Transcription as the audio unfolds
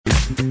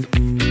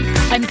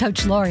I'm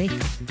Coach Lori,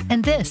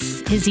 and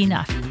this is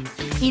Enough.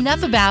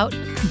 Enough about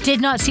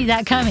Did Not See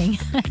That Coming.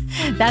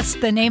 That's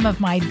the name of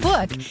my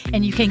book,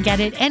 and you can get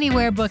it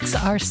anywhere books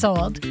are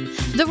sold.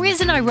 The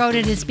reason I wrote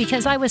it is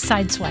because I was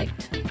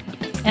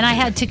sideswiped, and I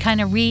had to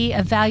kind of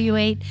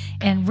reevaluate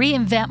and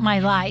reinvent my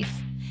life.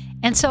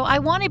 And so I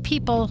wanted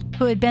people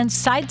who had been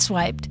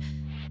sideswiped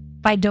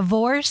by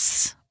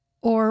divorce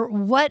or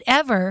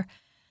whatever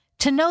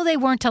to know they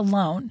weren't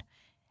alone.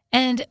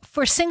 And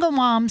for single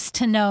moms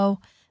to know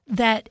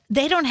that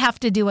they don't have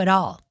to do it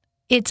all.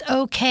 It's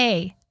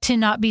okay to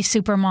not be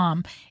super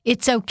mom.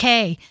 It's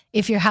okay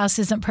if your house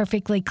isn't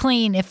perfectly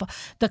clean, if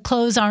the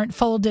clothes aren't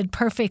folded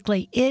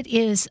perfectly. It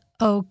is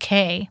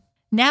okay.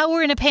 Now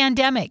we're in a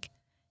pandemic,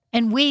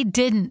 and we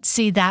didn't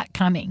see that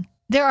coming.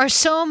 There are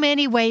so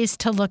many ways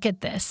to look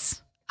at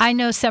this. I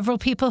know several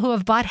people who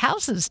have bought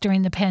houses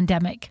during the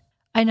pandemic.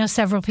 I know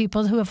several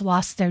people who have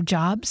lost their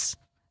jobs,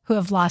 who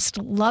have lost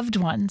loved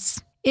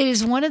ones. It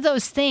is one of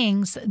those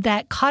things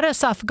that caught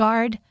us off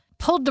guard,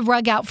 pulled the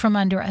rug out from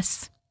under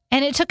us,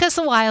 and it took us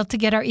a while to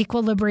get our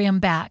equilibrium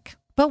back.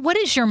 But what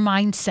is your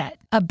mindset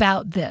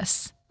about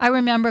this? I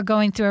remember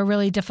going through a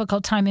really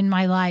difficult time in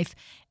my life,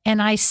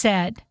 and I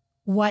said,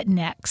 what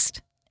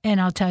next? And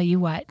I'll tell you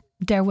what,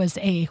 there was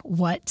a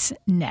what's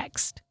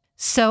next.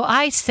 So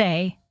I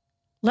say,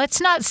 let's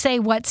not say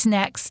what's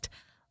next.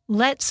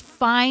 Let's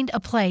find a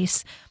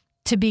place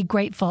to be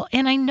grateful.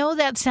 And I know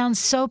that sounds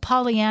so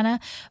Pollyanna,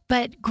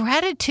 but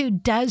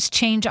gratitude does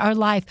change our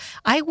life.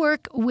 I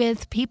work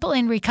with people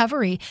in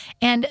recovery,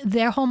 and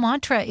their whole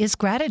mantra is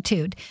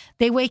gratitude.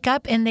 They wake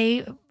up and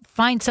they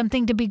find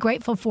something to be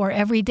grateful for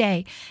every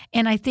day.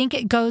 And I think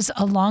it goes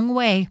a long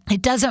way.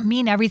 It doesn't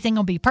mean everything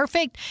will be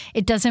perfect.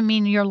 It doesn't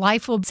mean your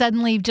life will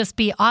suddenly just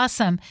be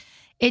awesome.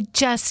 It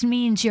just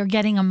means you're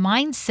getting a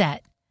mindset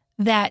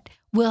that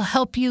will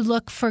help you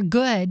look for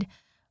good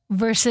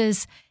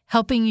versus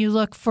helping you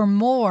look for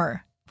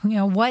more,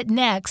 what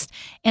next,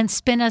 and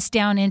spin us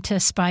down into a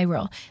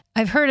spiral.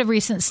 I've heard a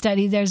recent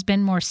study, there's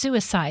been more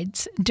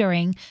suicides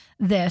during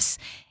this,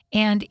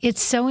 and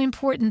it's so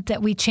important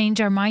that we change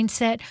our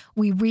mindset.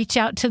 We reach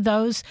out to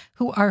those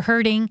who are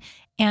hurting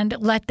and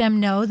let them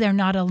know they're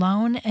not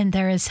alone and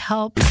there is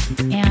help.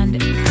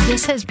 And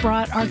this has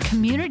brought our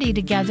community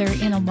together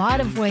in a lot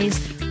of ways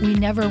we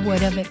never would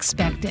have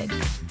expected.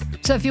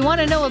 So if you want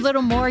to know a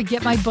little more,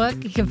 get my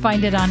book. You can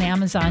find it on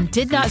Amazon.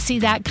 Did Not See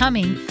That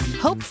Coming.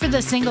 Hope for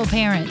the single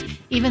parent,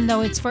 even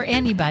though it's for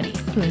anybody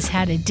who has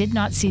had a did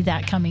not see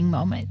that coming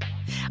moment.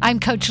 I'm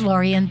Coach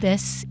Lori, and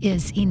this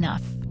is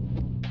Enough.